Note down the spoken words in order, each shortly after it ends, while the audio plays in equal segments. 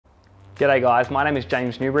G'day guys, my name is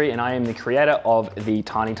James Newbury and I am the creator of the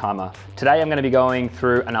Tiny Timer. Today I'm going to be going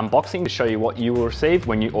through an unboxing to show you what you will receive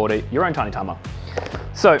when you order your own Tiny Timer.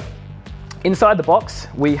 So, inside the box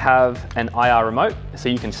we have an IR remote, so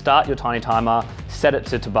you can start your Tiny Timer, set it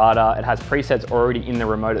to Tabata. It has presets already in the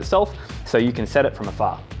remote itself, so you can set it from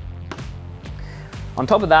afar. On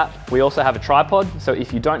top of that, we also have a tripod, so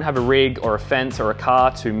if you don't have a rig or a fence or a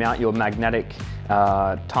car to mount your magnetic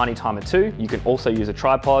Tiny Timer to, you can also use a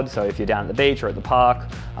tripod. So if you're down at the beach or at the park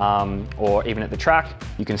or even at the track,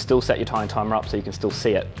 you can still set your Tiny Timer up so you can still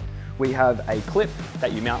see it. We have a clip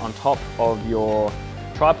that you mount on top of your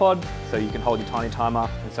tripod so you can hold your Tiny Timer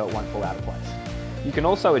and so it won't fall out of place. You can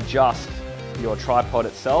also adjust your tripod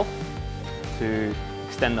itself to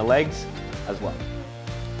extend the legs as well.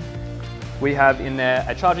 We have in there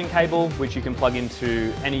a charging cable which you can plug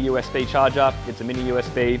into any USB charger. It's a mini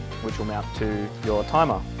USB which will mount to your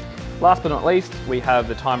timer. Last but not least, we have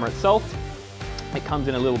the timer itself. It comes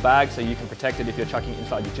in a little bag so you can protect it if you're chucking it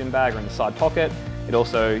inside your gym bag or in the side pocket. It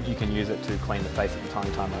also, you can use it to clean the face of the Tiny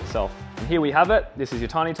Timer itself. And here we have it. This is your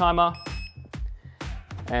Tiny Timer.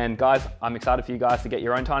 And guys, I'm excited for you guys to get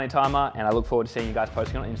your own Tiny Timer and I look forward to seeing you guys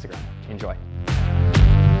posting on Instagram. Enjoy.